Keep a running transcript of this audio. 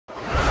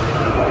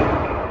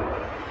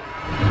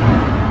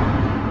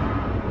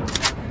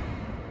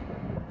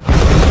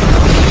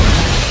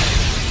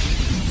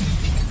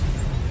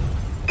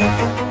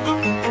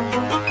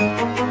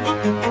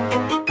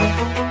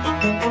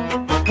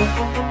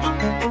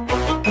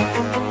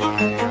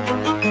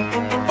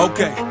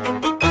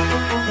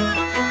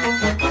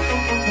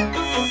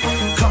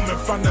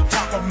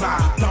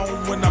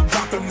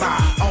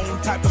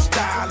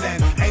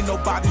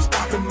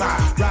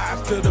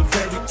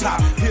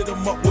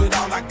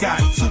got.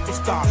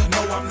 Superstar,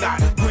 no I'm not.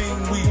 Green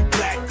weed,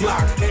 black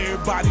Glock.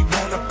 Everybody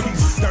want a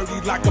piece, sturdy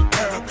like a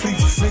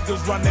paraclete.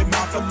 Niggas run their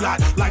mouth a lot,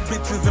 like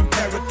bitches and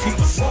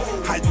parakeets.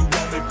 How you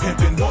want it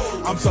pimpin'?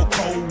 I'm so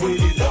cold with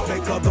it.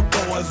 Make other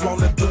boys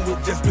wanna do it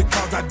just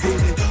because I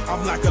did it.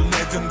 I'm like a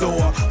legend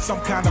or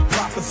some kind of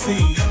prophecy.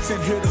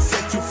 Sent here to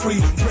set you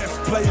free. Press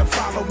play and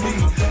follow me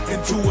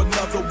into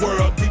another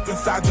world deep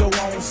inside your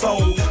own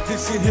soul.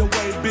 This shit here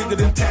way bigger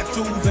than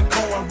tattoos and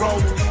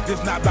cornrows.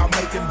 This not about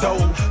making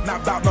dough,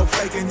 not about no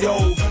faking yo,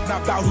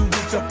 not about who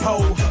reach a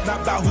pole, not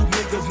about who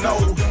niggas know.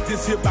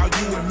 This here about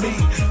you and me.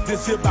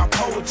 This here about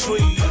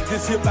poetry.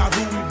 This here about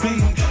who we be.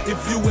 If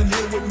you in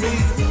here with me,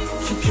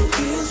 keep your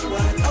ears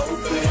wide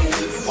open.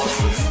 This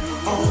is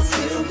all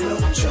real, no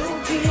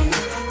joking.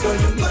 Throw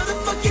your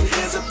motherfucking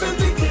hands up in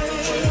the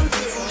air.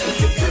 If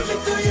you feel it,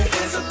 throw your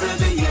hands up in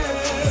the air.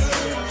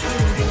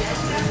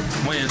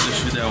 Mai edzés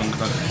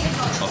videónknak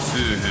a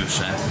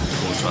főhőse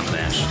Pócs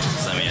András,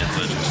 személyi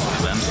edző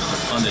Gymcityben.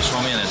 András, ma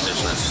milyen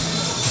edzés lesz?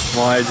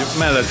 Ma egy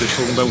melledzést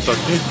fogunk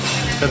bemutatni,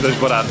 kedves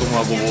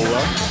barátommal,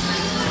 Bobóval.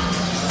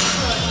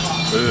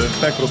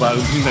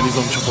 Megpróbálunk minden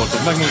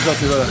izomcsoportot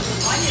megmozgatni vele,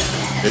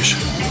 és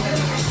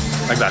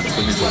meglátjuk,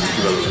 hogy mit hozunk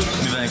ki belőle.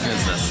 Mivel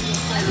kezdesz?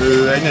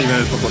 Egy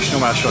 45 fokos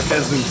nyomással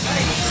kezdünk,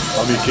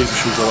 ami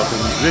kézisúlyzóval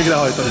fogunk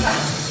végrehajtani.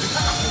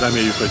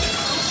 Reméljük, hogy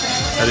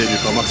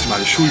elérjük a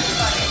maximális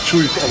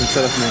súlyt, amit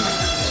szeretnénk,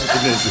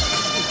 hogy nézzük.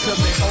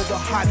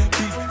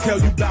 Tell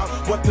you about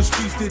what the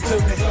streets did to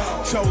me.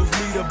 Chose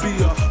me to be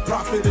a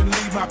prophet and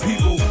lead my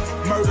people.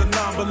 Murder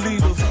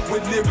non-believers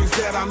with lyrics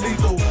that are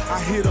legal. I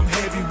hit them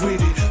heavy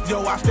with it. Yo,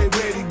 I stay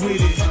ready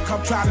with it.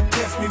 Come try to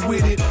test me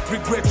with it.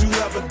 Regret you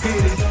ever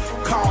did it.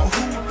 Call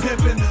who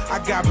pimpin'? I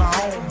got my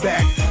own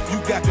back. You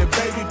got that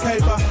baby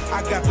paper,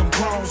 I got them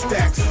grown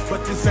stacks.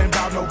 But this ain't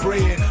about no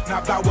bread.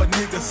 Not about what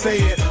niggas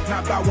said.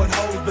 Not about what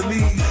hoes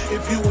believe.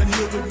 If you in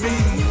here with me,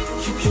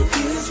 keep your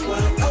ears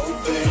wide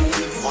open.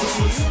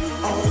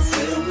 All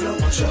real, no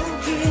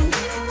joking.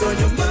 Throw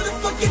your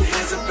motherfucking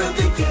hands up in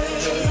the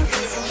air.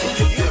 If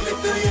you feel it,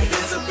 throw your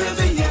hands up in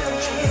the air.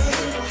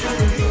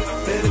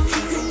 Better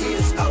keep your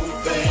ears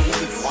open.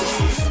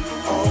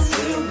 All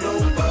real, no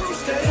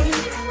boasting.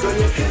 Throw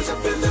your hands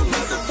up in the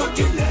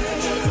motherfucking air.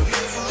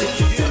 If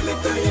you feel it,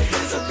 throw your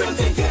hands up in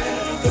the air.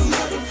 The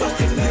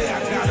motherfucking air. Yeah,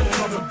 I gotta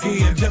come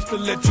again just to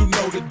let you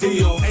know the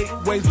deal.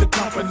 8 ways to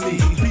company.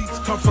 Beats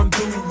come from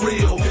Dude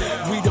Real.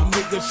 We them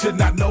niggas should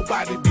not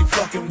nobody be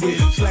fucking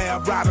with.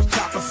 Slab riders,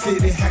 chopper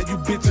city, had you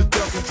bitches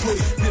ducking quick.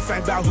 This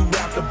ain't about who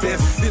rap the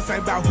best. This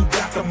ain't about who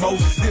got the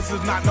most. This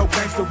is not no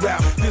gangster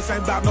rap. This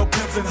ain't about no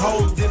pimps and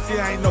hoes. This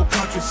here ain't no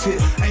country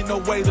shit. Ain't no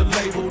way to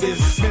label this.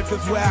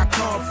 Memphis where I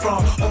come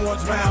from.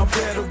 Orange Mound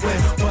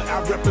veteran. But I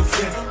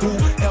represent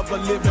whoever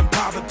live in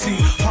poverty.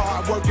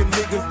 Hard working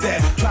niggas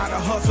that try to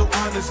hustle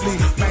honestly.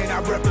 Man, I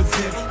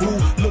represent who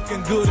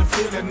looking good and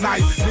feeling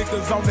nice.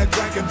 Niggas on that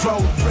drink and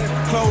drove. Fresh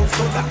clothes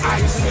full of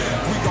ice.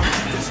 We gon'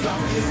 keep it slow.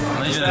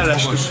 A 40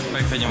 fokos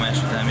megfegyomás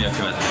után mi a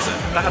következő?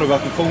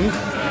 Tárogatni fogunk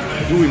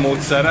egy új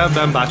módszerrel,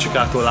 Ben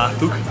bácsikától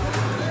láttuk.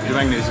 Úgyhogy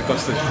megnézzük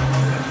azt, hogy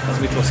az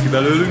mit hoz ki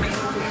belőlünk.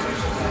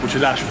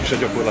 Úgyhogy lássuk is a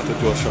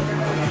gyakorlatot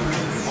gyorsan.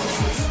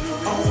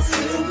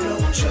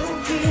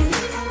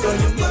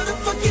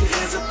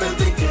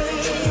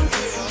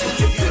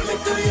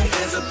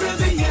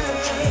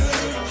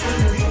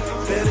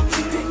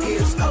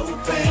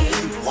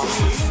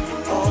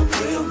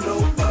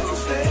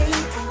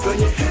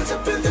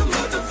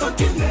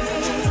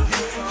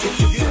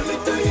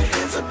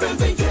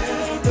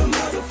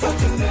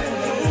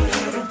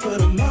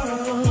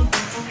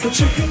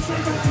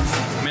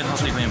 Miért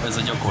hatékonyabb ez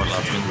a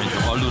gyakorlat, mint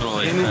mondjuk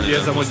alulról? Én úgy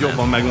érzem, hogy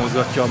jobban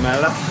megmozgatja a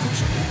mellet,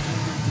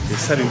 és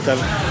szerintem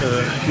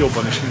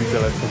jobban is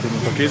működhető,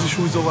 mint a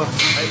kézisúlyzóval.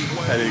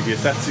 Eléggé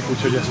tetszik,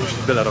 úgyhogy ezt most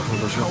belerakom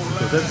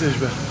az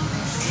edzésbe.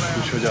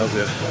 Úgyhogy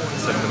azért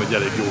szerintem egy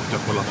elég jó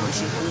gyakorlatnak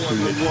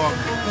tűnik.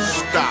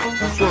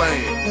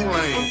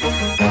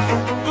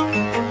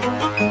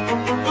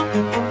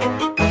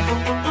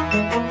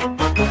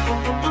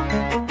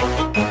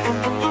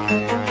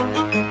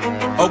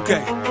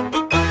 Okay.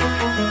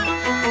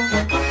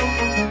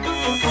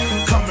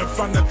 Coming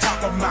from the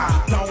top of my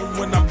dome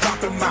when I'm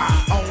dropping my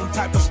own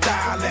type of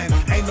style, and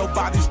ain't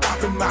nobody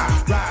stopping my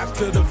rise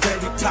to the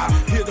very top.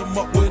 Hit 'em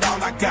up with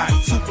all I got.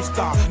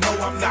 Superstar, no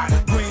I'm not.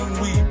 Green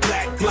weed,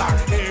 black Glock.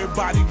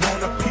 Everybody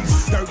want a piece,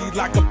 sturdy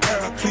like a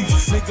paraclete.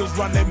 Niggas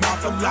run their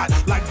mouth a lot,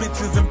 like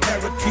bitches and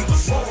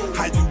parakeets.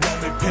 How you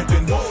want it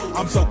pimpin'?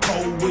 I'm so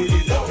cold with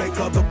it. Make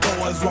other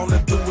boys wanna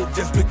do it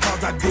just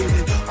because I did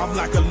it. I'm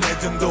like a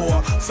legend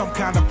or some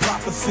kind of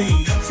prophecy.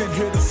 Sent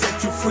here to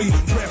set you free.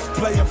 Press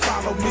play and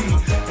follow me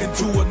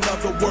into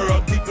another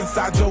world deep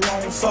inside your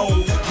own soul.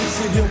 This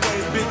shit here way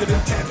bigger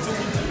than tattoos.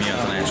 Mi a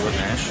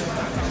tanácskozás?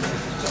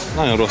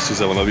 Nagyon rossz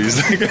íze van a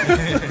víznek.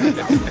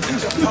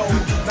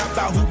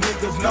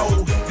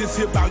 This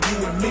here about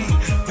you and me.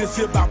 This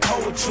here about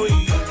poetry.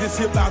 This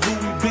here about who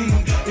we be.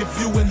 If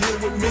you in here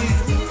with me,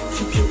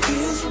 keep your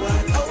ears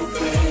wide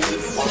open.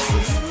 This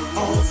is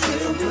all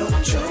real, no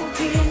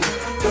joking.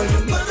 Throw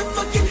your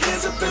motherfucking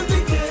hands up in the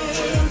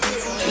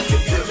air.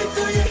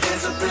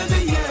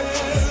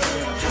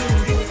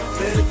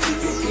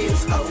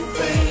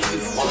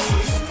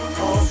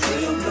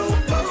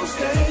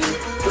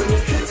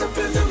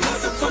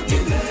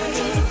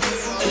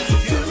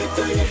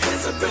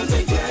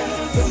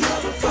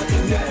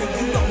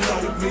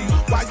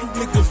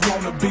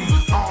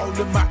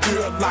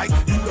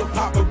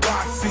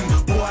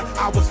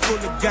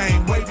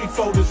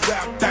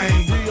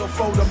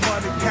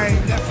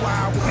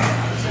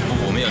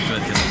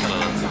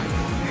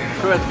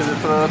 Következő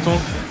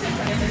feladatunk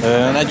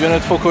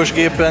 45 fokos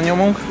gépen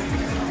nyomunk,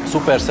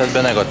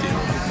 szupersetben negatív.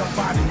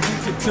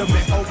 To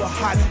me over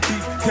hot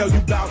beef, tell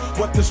you about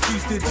what the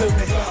streets did to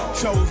me.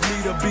 Chose me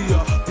to be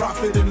a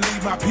prophet and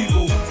lead my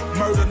people.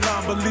 Murder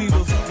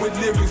non-believers with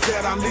lyrics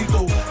that are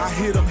legal. I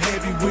hit them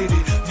heavy with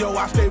it. Yo,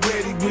 I stay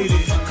ready with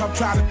it. Come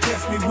try to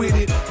test me with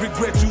it.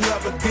 Regret you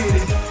ever did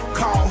it.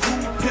 Call who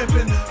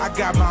pimpin'? I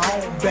got my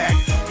own back.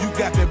 You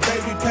got that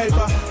baby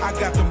paper, I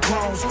got them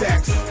grown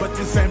stacks. But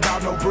this ain't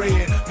about no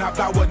bread, not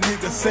about what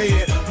niggas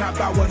said, not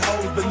about what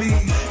hoes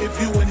believe. If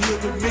you in here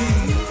with me,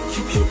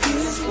 keep your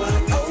ears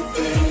wide open.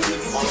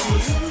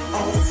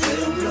 All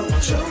film, no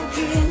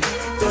joking.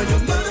 Throw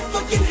your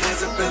motherfucking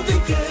hands up in the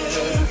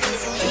air.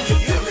 If you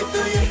feel me,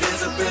 throw your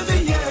hands up in the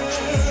air.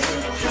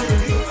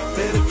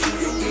 Better keep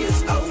your ears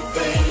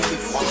open.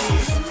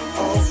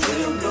 All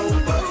film, no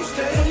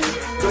boasting.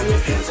 Throw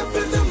your hands up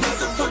in the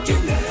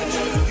motherfucking air.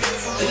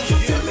 If you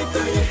feel me,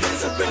 throw your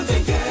hands up in the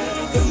air.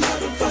 The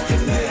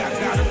motherfucking air. Yeah, I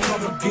gotta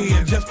come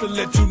again just to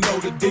let you know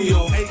the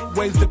deal. 8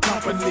 ways to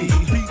company.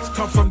 Beats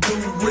come from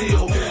Dude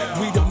Real.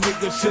 We the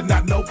niggas should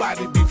not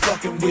nobody be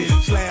fucking with.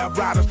 Slab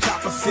riders,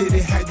 chopper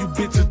city, had you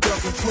bitches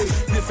ducking quick.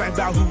 This ain't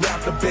about who rap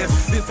the best,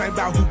 this ain't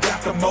about who got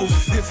the most.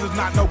 This is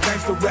not no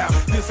gangster rap,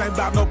 this ain't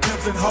about no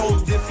pimps and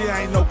hoes. This here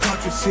ain't no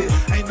country shit,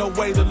 ain't no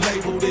way to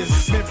label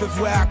this. Memphis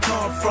where I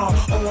come from,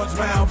 Orange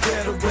Mound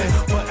veteran.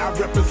 But I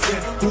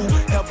represent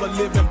whoever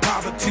live in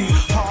poverty.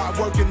 Hard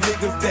working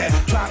niggas that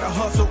try to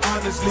hustle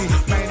honestly.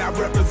 Man, I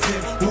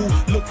represent who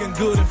looking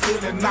good and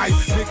feeling nice.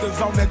 Niggas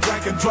on that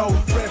drink and drove,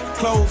 fresh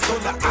clothes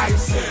full of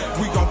ice.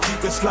 We gon'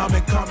 keep it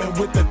slumming, coming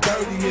with the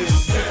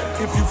dirtiest.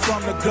 If you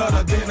from the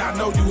gutter, then I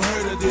know you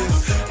heard of this.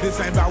 This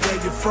ain't about where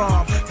you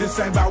from, this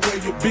ain't about where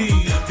you be.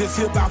 This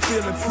here about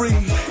feeling free,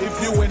 if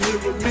you in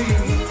here with me.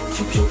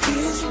 Keep your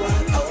ears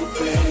wide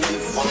open.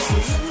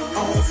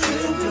 All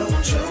real, no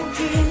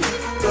joking.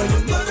 Throw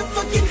your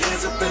motherfucking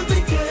hands up in the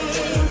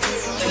air.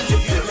 If you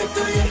feel me,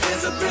 throw your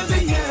hands up in the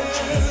air.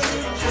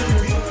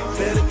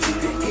 Better keep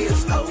your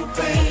ears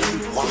open.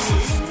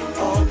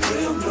 All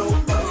real, no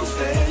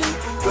boasting.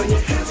 Throw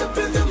your hands up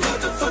in the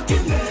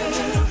motherfucking air.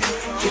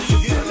 If you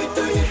feel me,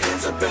 throw your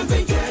hands up in the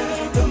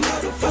air. The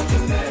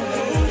motherfucking air.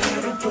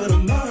 Put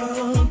them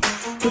on.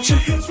 Put your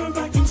hands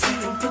where I can see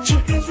them. Put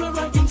your hands where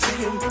I can see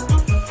them.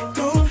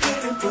 Go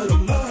ahead and put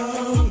them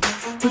on.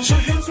 Put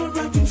your hands where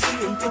I can see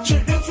them. Put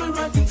your hands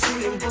where I can see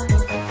them.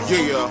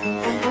 Yeah,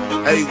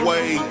 8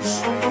 ways,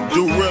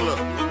 Gorilla,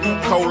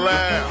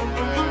 collab,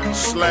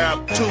 slab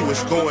 2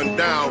 is going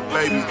down,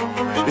 baby.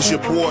 It's your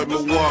boy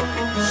Milwaukee.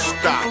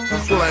 Stop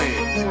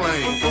playing.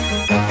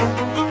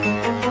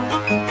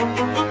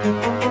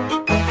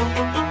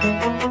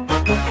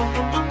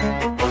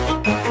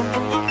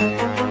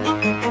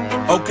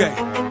 Okay.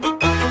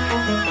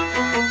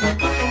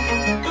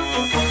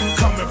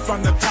 Coming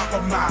from the top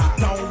of my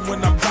dome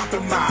when I'm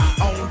dropping my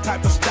own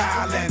type of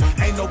style, and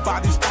ain't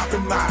nobody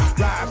stopping my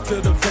rise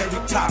to the very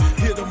top.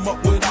 Hit 'em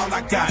up with all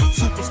I got.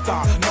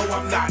 Superstar, no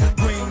I'm not.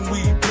 Green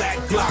weed, black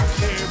block.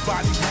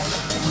 Everybody wanna.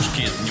 Most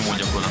 2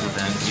 nyomógyakorlat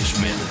után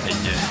ismét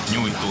egy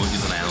nyújtó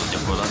izoláló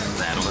gyakorlat,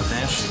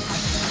 tárogatás.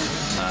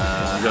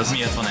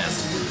 Miért van ez?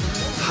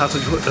 Hát,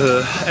 hogy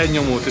egy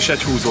nyomót és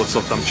egy húzót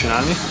szoktam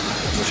csinálni.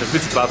 Most egy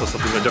picit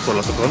változtatunk a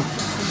gyakorlatokon,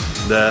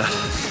 de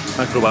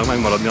megpróbálok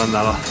megmaradni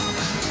annál a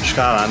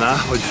skálánál,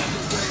 hogy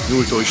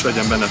nyújtó is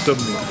legyen benne több,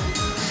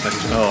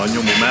 mint a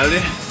nyomó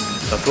mellé.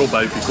 Tehát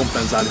próbáljuk így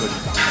kompenzálni, hogy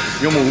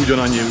nyomó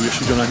ugyanannyi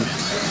és ugyanannyi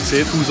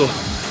széthúzó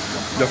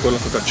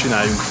gyakorlatokat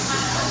csináljunk.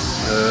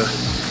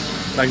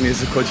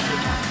 Megnézzük, hogy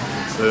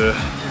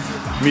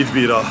mit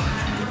bír a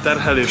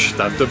terhelés,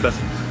 tehát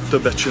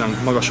többet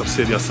csinálunk magasabb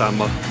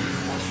szériaszámmal.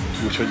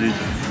 Úgyhogy így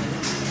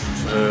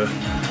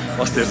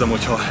azt érzem,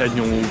 hogy ha egy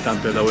nyomó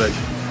után például egy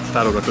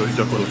tárogató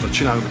gyakorlatot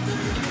csinálunk,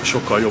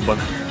 sokkal jobban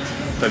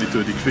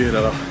telítődik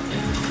vérrel a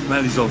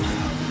mellizom.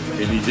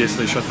 Én így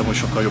észre is vettem, hogy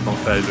sokkal jobban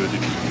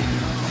fejlődik.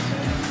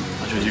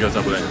 Úgyhogy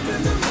igazából ennyi.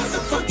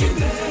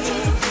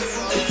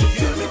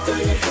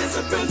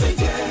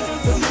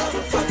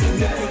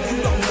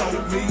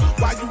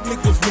 Why you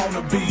niggas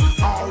wanna be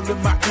all in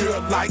my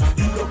ear like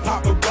you the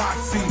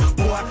paparazzi?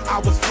 Boy, I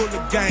was full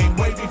of game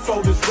way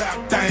before this rap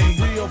thing.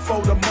 Real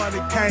for the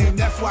money came,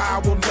 that's why I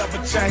will never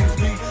change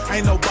me.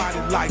 Ain't nobody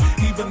like,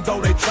 even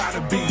though they try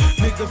to be.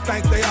 Niggas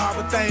think they are,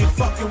 but they ain't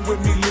fucking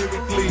with me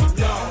lyrically.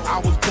 I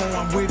was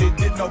born with it,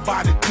 didn't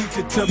nobody teach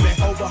it to me.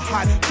 Over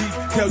hot beef,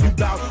 tell you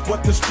about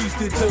what the streets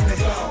did to me.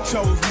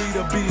 Chose me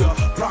to be a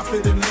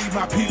prophet and lead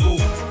my people.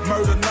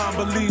 Murder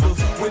non-believers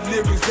with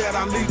lyrics that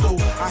are legal.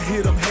 I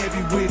hit them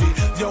heavy with it.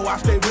 Yo, I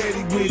stay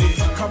ready with it.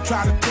 Come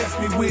try to test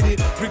me with it.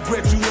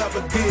 Regret you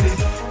ever did it.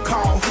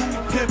 Call who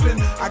pimpin'?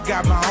 I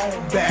got my own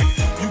back.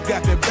 You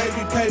got that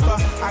baby paper,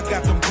 I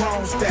got them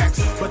grown stacks.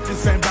 But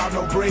this ain't about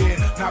no bread,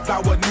 not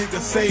about what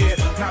niggas said,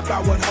 not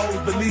about what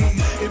hoes believe.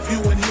 If you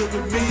in here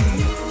with me,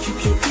 keep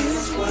your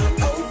ears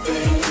wide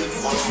open.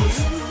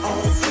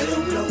 All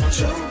real, no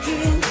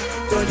joking.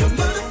 Throw your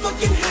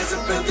motherfucking hands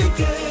up in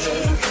the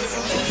air.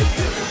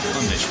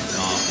 András,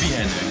 a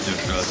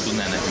pihenőidőkről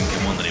tudnál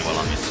nekünk mondani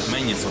valamit?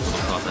 mennyit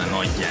szoktatok tartani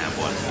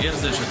nagyjából?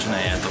 Érzésre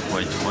csináljátok,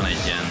 hogy van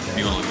egy ilyen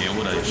biológiai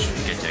óra és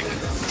ketyeg?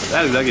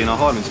 Elvileg én a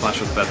 30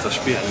 másodperces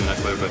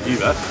pihenőnek vagyok a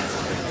híve,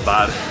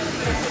 bár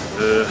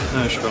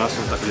nagyon sokan azt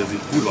mondták, hogy ez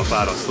így kurva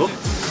fárasztó,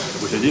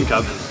 úgyhogy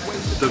inkább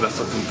többet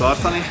szoktunk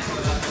tartani,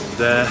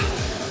 de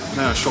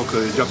nagyon sok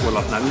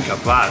gyakorlatnál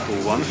inkább váltó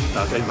van,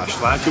 tehát egymást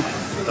váltjuk,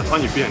 tehát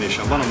annyi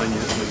pihenésem van, amennyi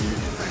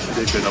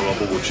például a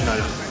bogó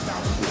csinálja,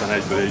 utána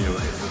egyből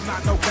éljön.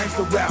 No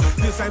gangster rap,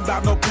 this ain't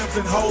about no pimps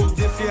and hoes.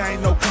 This here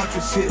ain't no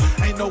country shit,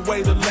 ain't no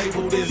way to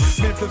label this.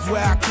 Memphis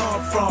where I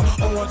come from,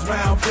 Orange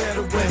Mound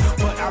veteran,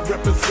 but I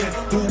represent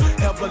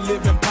whoever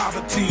live in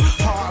poverty.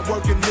 Hard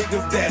working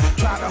niggas that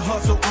try to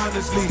hustle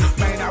honestly.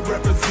 Man, I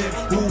represent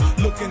who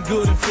looking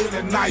good and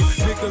feeling nice.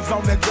 Niggas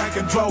on that drink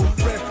and drove,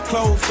 fresh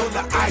clothes full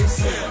of ice.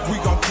 We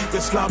gon' keep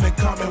it slumming,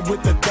 coming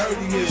with the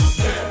dirtiest.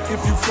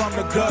 If you from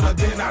the gutter,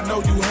 then I know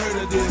you heard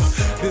of this.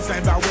 This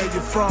ain't about where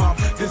you from,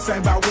 this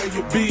ain't about where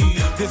you be.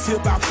 This here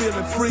about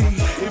feeling free,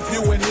 if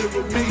you in here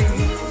with me.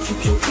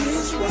 Keep your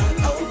ears wide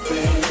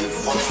open,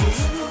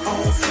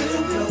 all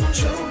real, no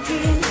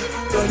joking.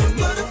 Throw your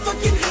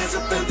motherfucking hands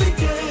up in the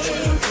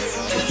air.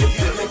 If you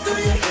feel it, throw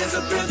your hands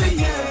up in the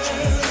air.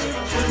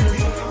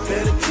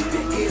 Better keep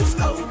your ears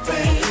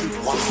open,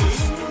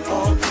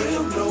 all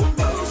real, no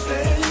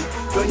boasting.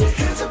 Throw your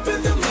hands up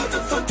in the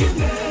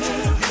motherfucking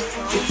air.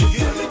 If you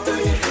feel it, throw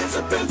your hands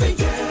up in the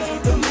air.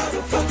 The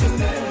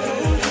motherfucking air.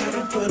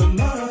 Put them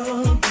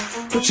on,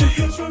 put your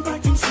hands where I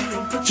can see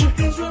them. Put your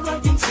hands where I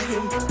can see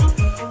them.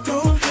 Go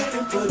ahead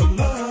and put them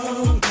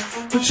on.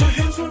 Put your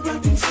hands where I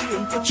can see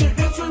them. Put your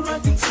hands where I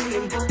can see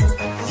them.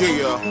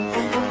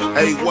 Yeah,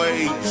 8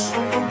 ways,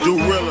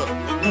 Gorilla,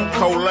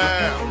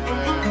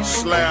 collab,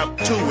 slab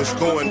 2 is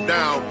going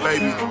down,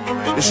 baby.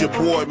 It's your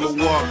boy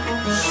Milwaukee.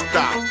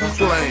 Stop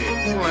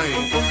playing.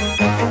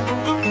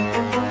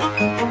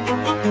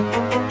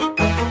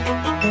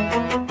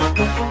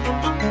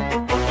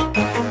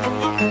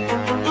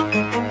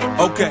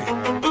 Okay.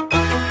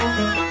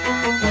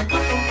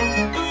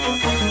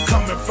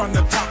 Coming from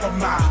the top of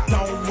my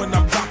dome when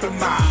I'm dropping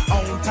my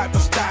own type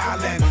of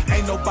style, and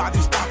ain't nobody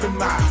stopping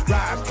my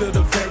rise to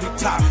the very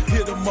top.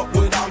 Hit 'em up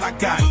with all I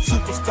got.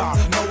 Superstar,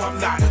 no I'm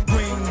not.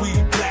 Green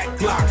weed, black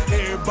Glock.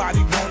 Everybody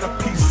want a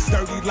piece,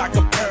 sturdy like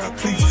a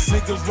paraclete.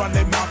 Niggas run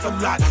their mouth a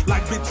lot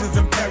like bitches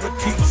and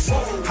parakeets.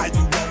 How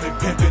you want it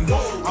pimpin'?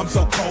 I'm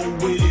so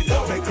cold with it.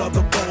 Make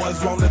other boys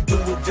wanna do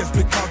it just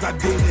because I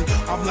did it.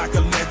 I'm like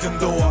a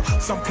legend or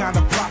some kind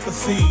of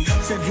prophecy.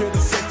 Sent here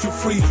to set you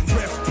free.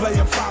 Press play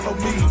and follow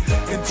me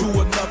into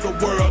another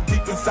world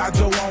deep inside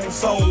your own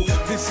soul.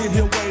 This shit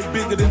here way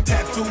bigger than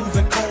tattoos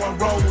and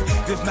cornrows.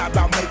 This not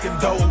about making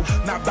dough,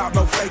 not about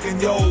no faking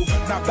yo,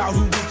 not about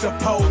who reach a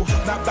pole,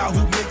 not about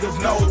who niggas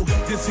know.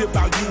 This here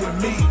about you and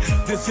me.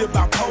 This here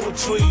about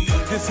poetry.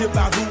 This here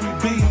about who we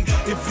be.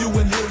 If you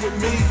in here with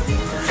me.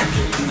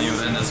 Nagyon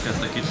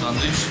rendezkedtek itt,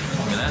 Andris.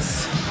 Mi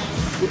lesz?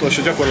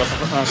 Utolsó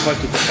gyakorlatnak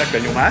hagytuk a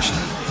fekvenyomást,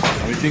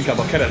 amit inkább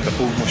a keretbe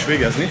fogunk most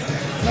végezni,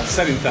 mert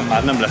szerintem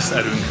már nem lesz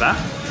erőnk rá,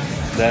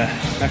 de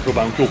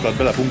megpróbálunk jókat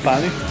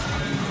belepumpálni,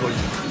 hogy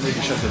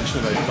mégis ezzel is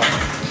növeljük a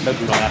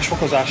bedurranás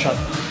fokozását.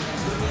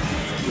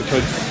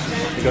 Úgyhogy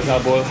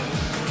igazából...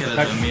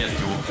 Miért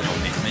jó?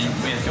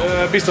 Miért jó?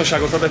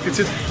 Biztonságot ad egy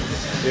picit,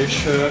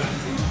 és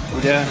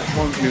ugye,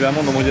 mivel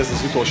mondom, hogy ez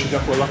az utolsó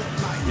gyakorlat,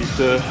 itt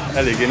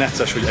eléggé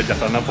necces, hogy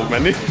egyáltalán nem fog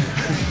menni,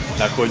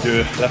 mert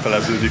hogy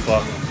lefeleződik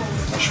a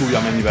súly,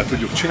 amennyivel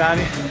tudjuk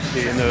csinálni.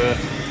 Én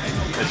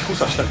egy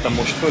 20-as tettem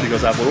most föl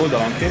igazából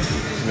oldalanként,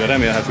 mivel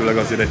remélhetőleg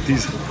azért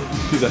egy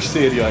 10-es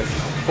széria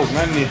fog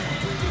menni.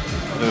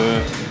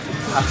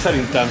 Hát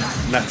szerintem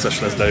necces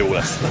lesz, de jó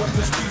lesz.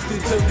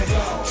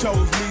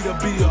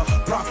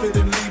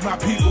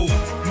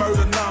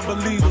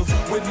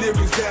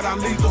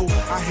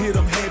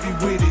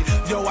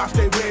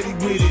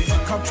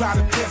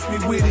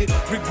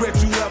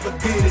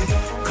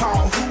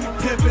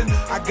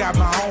 I got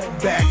my own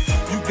back.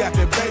 You got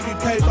that baby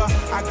paper,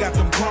 I got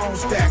them grown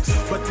stacks.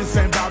 But this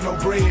ain't about no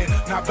bread,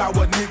 not about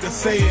what niggas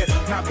said,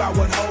 not about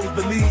what hoes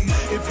believe.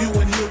 If you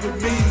in here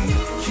with me,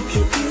 keep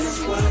your ears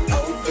wide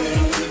open.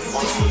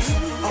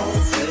 All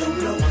real,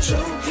 no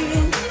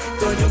joking.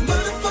 Throw your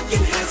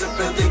motherfucking hands up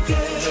in the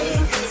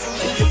air.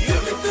 If you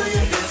feel it, throw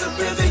your hands up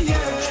in the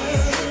air.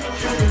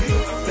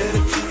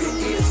 Better keep your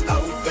ears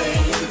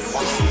open.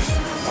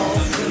 All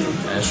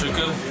real. Első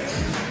kör.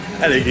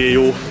 Eléggé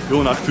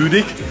jónak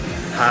tűnik.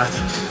 Hát,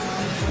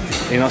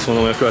 én azt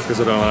mondom, hogy a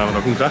következőre már nem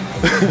rakunk rá.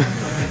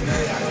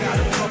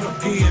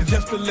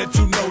 Just to let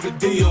you know the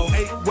deal.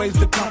 8 ways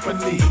the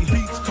company.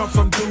 Beats come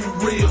from Dude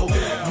Real.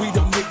 We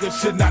them niggas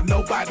should not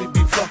nobody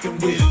be fucking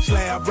with.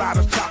 Slab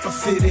riders, Chopper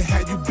City.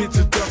 Had you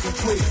bitches ducking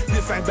quick.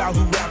 This ain't about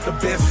who rap the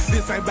best.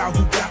 This ain't about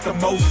who got the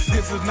most.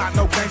 This is not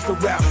no gangster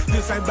rap.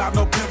 This ain't about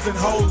no pimps and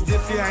hoes.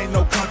 This here ain't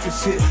no country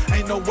shit.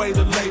 Ain't no way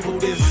to label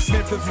this.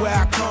 Memphis where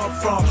I come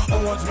from.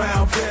 Orange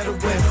Mound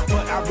veteran.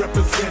 But I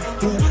represent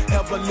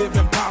whoever live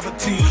in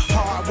poverty.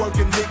 Hard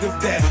working niggas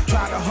that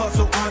try to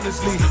hustle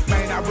honestly.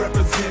 Man, I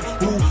represent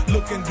who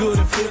looking good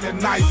and feeling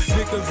nice.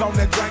 Niggas on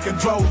that drink and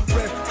drove,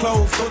 fresh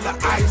clothes full of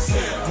ice.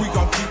 We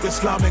gon' keep it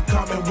slumming,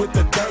 coming with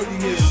the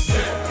dirtiest.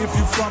 If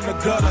you from the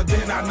gutter,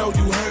 then I know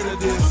you heard of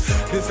this.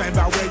 This ain't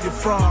about where you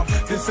from,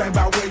 this ain't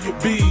about where you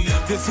be.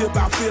 This here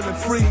about feeling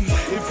free,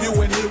 if you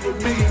in here with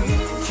me.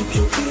 Keep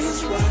your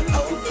ears wide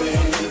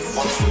open.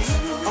 This is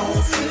all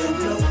real,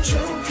 no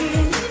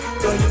joking.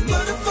 Throw your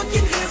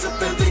motherfucking hands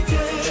up in the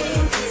air.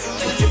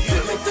 If you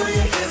feel me, throw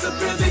your hands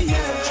up in the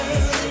air.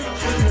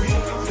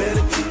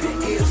 Better keep your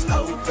ears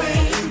open.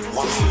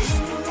 This is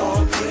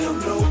all real,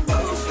 no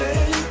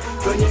boasting.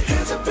 Throw your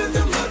hands up in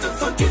the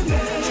motherfucking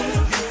air.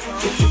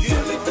 If you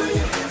feel me, throw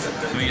your hands up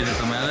in the air.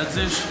 Még a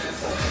melledzés.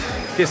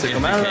 Készek a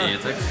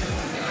mellett.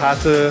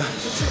 Hát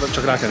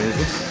csak rá kell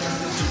nézni.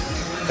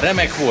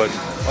 Remek volt,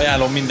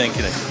 ajánlom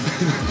mindenkinek.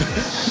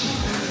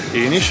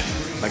 Én is,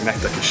 meg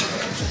nektek is.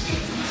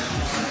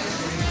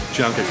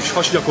 Csinálunk egy kis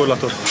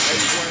hasgyakorlatot.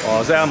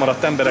 Az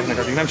elmaradt embereknek,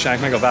 akik nem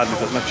csinálják meg a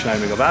vádlit, az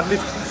megcsinálják még a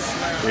vádlit.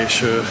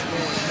 És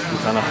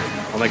utána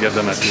a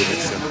megérdemelt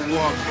turmixen.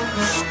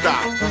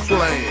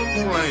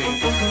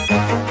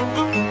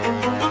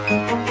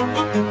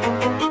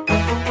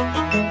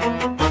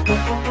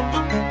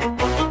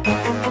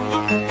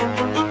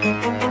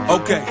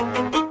 Okay.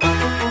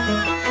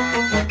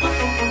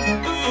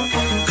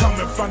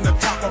 Coming from the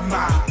top of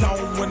my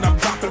dome when I'm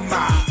dropping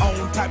my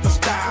own type of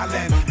style,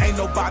 and ain't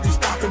nobody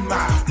stopping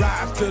my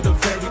rise to the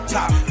very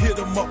top. Hit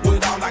 'em up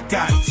with all I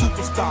got.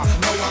 Superstar,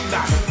 no I'm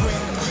not.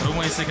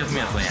 Római széket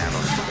miért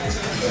ajánlod?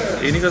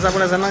 Én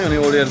igazából ezen nagyon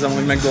jól érzem,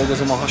 hogy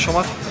megdolgozom a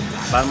hasamat,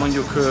 bár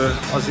mondjuk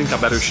az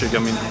inkább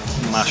erősségem, mint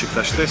másik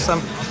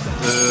testrészem.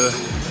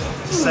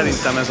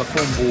 Szerintem ez a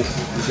kombó,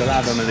 ugye a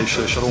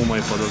lábemeléssel és a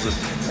római pad az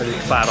elég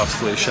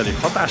fárasztó és elég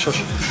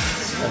hatásos.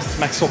 Ezt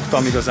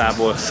megszoktam,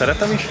 igazából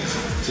szeretem is,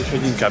 és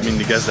hogy inkább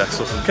mindig ezzel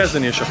szoktunk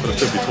kezdeni, és akkor a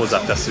többit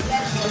hozzátesszük,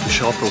 és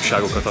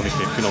apróságokat, amik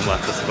még finommá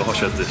teszik a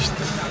hasedzést.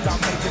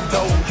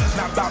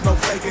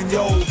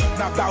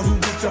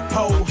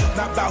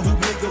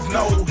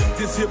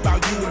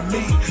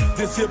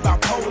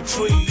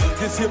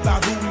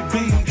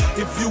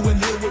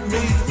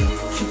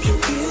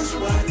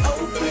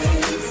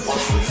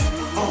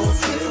 All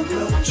real,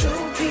 no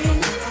joking.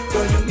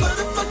 Throw your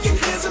motherfucking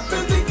hands up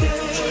in the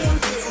air.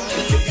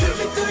 If you feel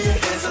me, throw your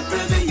hands up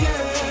in the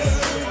air.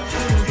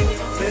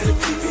 Better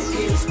keep your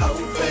ears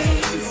open.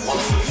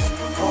 This is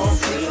all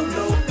real,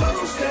 no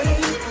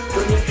boasting.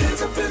 Throw your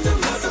hands up in the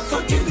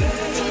motherfucking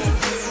air.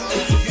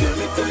 If you feel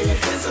me, throw your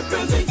hands up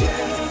in the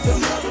air. The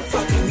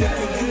motherfucking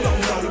air. You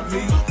don't know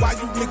me, why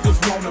you niggas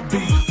wanna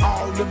be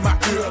all in my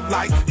ear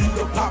like you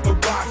the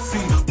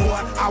paparazzi?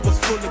 Boy, I was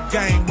full of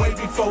game way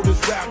before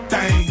this rap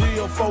thing.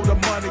 Before the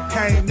money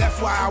came, that's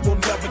why I will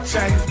never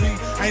change me.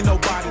 Ain't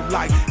nobody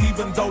like,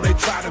 even though they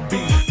try to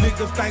be.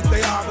 Niggas think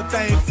they are, but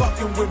they ain't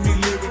fucking with me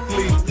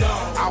lyrically.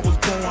 I was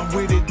born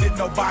with it, didn't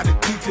nobody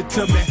teach it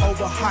to me.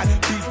 Over hot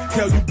beef,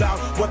 tell you about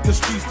what the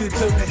streets did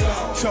to me.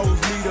 Chose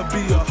me to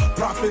be a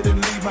prophet and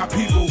lead my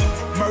people.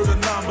 Murder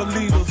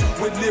non-believers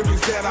with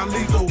lyrics that are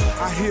legal.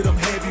 I hit them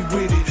heavy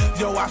with it,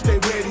 yo, I stay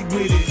ready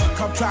with it.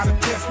 Come try to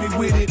test me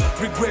with it,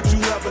 regret you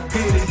ever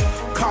did it.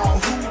 Call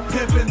who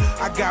pimpin',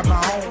 I got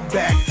my own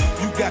back.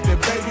 You got that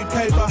baby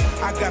paper,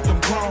 I got them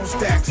grown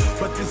stacks,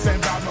 but this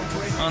ain't about no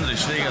break.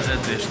 Andris, vége az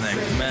edzésnek,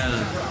 mell,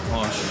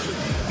 has,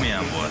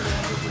 milyen volt?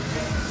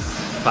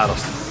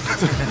 Fárasztó.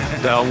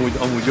 De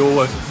amúgy jó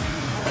volt.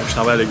 Most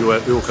már elég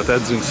jókat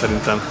edzünk,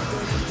 szerintem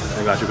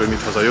meglátjuk, hogy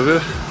mit hoz a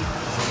jövő.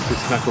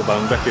 Itt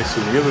megpróbálunk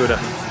bekészülni jövőre,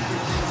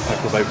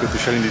 megpróbáljuk őt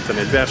is elindítani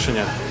egy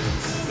versenyen,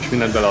 és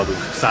mindent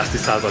beleadunk,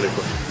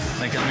 110%-ot.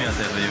 Neked mi a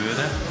terve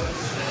jövőre?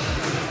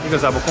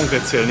 Igazából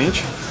konkrét cél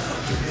nincs,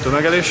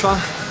 tömegelés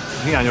van,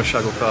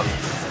 hiányosságokkal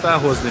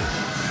felhozni,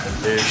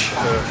 és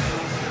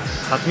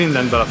hát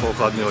mindent bele fogok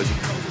adni, hogy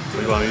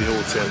valami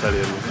jó célt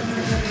elérjünk.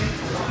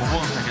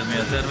 Neked mi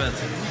a terved?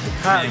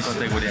 Milyen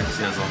kategóriák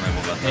célzol meg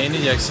magad? Én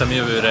igyekszem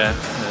jövőre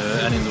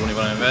elindulni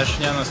valami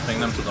versenyen, azt még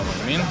nem tudom,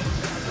 hogy min.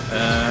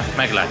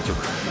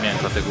 Meglátjuk, milyen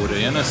kategória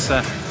jön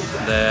össze,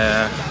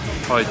 de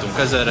hajtunk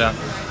ezerrel,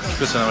 és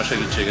köszönöm a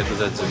segítséget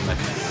az edzőnknek,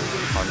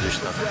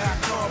 Andrisnak.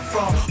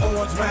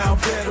 Orange round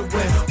veteran,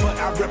 but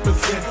I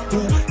represent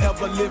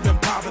whoever live in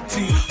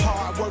poverty.